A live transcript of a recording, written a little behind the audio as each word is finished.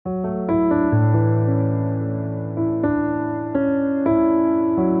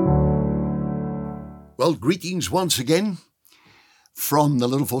Well, greetings once again from the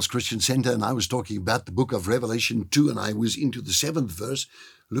Little Falls Christian Center, and I was talking about the book of Revelation 2, and I was into the 7th verse,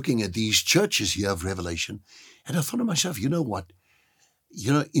 looking at these churches here of Revelation, and I thought to myself, you know what?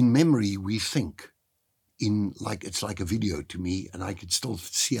 In memory we think it's like a video to me, and I could still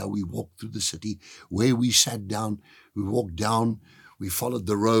see how we walked through the city, where we sat down, we walked down, we followed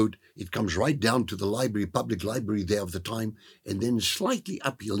the road. It comes right down to the library, public library there of the time, and then slightly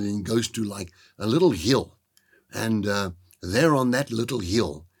uphill, and then goes to like a little hill. And there on that little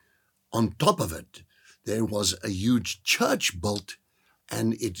hill, on top of it, there was a huge church built,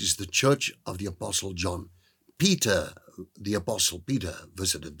 and it is the church of the Apostle John. Peter, the Apostle Peter,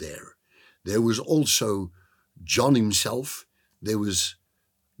 visited there. There was also John himself. There was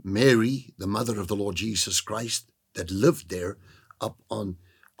Mary, the mother of the Lord Jesus Christ, that lived there up on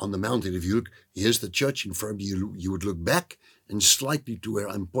the mountain. If you look, here's the church in front of you. You would look back and slightly to where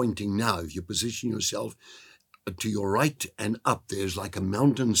I'm pointing now. If you position yourself to your right and up, there's like a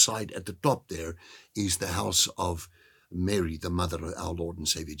mountainside at the top. There is the house of Mary, the mother of our Lord and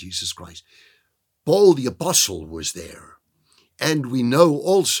Savior Jesus Christ. Paul the Apostle was there. And we know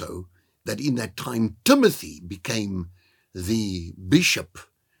also that in that time Timothy became the bishop,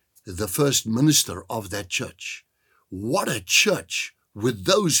 the first minister of that church. What a church with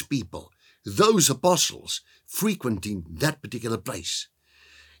those people, those apostles frequenting that particular place.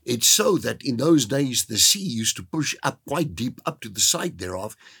 It's so that in those days the sea used to push up quite deep up to the side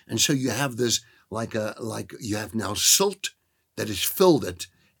thereof, and so you have this like you have now silt that has filled it,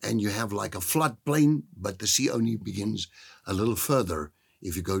 and you have like a floodplain, but the sea only begins a little further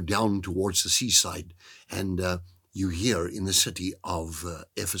if you go down towards the seaside, and you here in the city of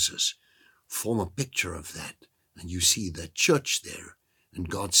Ephesus form a picture of that. And you see the church there. And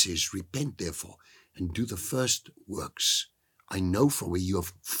God says, repent therefore and do the first works. I know from where you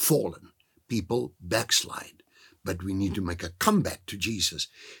have fallen. People backslide. But we need to make a comeback to Jesus.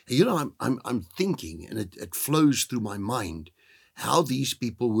 And I'm thinking, and it flows through my mind, how these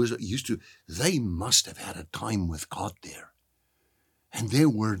people they must have had a time with God there. And they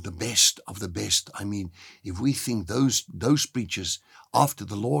were the best of the best. I mean, if we think those preachers, after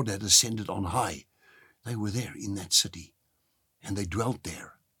the Lord had ascended on high, they were there in that city, and they dwelt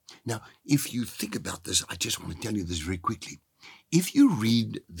there. Now, if you think about this, I just want to tell you this very quickly. If you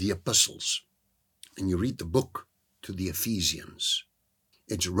read the epistles, and you read the book to the Ephesians,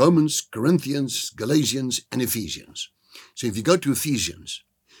 it's Romans, Corinthians, Galatians, and Ephesians. So if you go to Ephesians,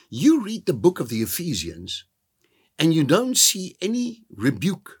 you read the book of the Ephesians, and you don't see any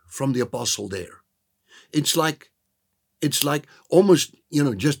rebuke from the apostle there. It's like almost,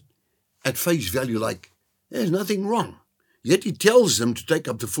 just at face value, like there's nothing wrong. Yet he tells them to take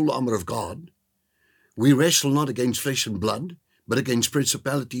up the full armor of God. We wrestle not against flesh and blood, but against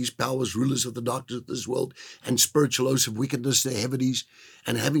principalities, powers, rulers of the darkness of this world, and spiritual hosts of wickedness in the heavenlies.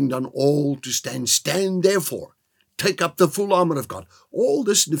 And having done all to stand therefore, take up the full armor of God. All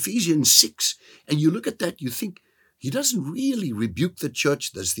this in Ephesians 6. And you look at that, you think, he doesn't really rebuke the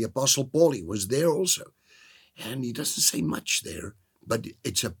church. There's the Apostle Paul. He was there also. And he doesn't say much there, but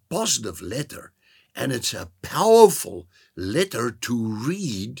it's a positive letter. And it's a powerful letter to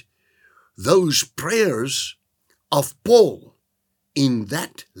read those prayers of Paul. In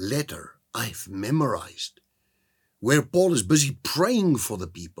that letter, I've memorized where Paul is busy praying for the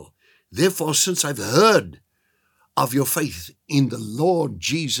people. Therefore, since I've heard of your faith in the Lord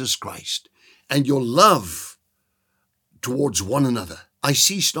Jesus Christ and your love towards one another, I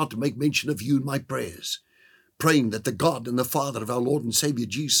cease not to make mention of you in my prayers, praying that the God and the Father of our Lord and Savior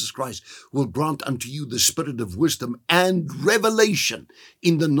Jesus Christ will grant unto you the spirit of wisdom and revelation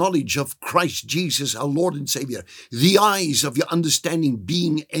in the knowledge of Christ Jesus our Lord and Savior, the eyes of your understanding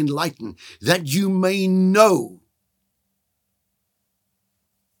being enlightened, that you may know.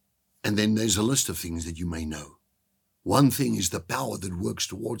 And then there's a list of things that you may know. One thing is the power that works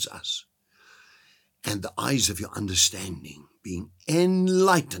towards us, and the eyes of your understanding being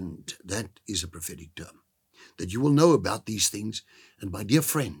enlightened. That is a prophetic term. That you will know about these things. And my dear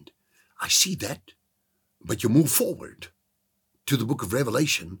friend, I see that, but you move forward to the book of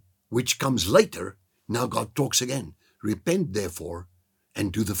Revelation, which comes later. Now God talks again. Repent, therefore,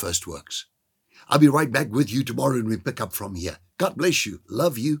 and do the first works. I'll be right back with you tomorrow, and we pick up from here. God bless you,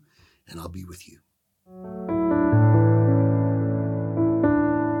 love you, and I'll be with you.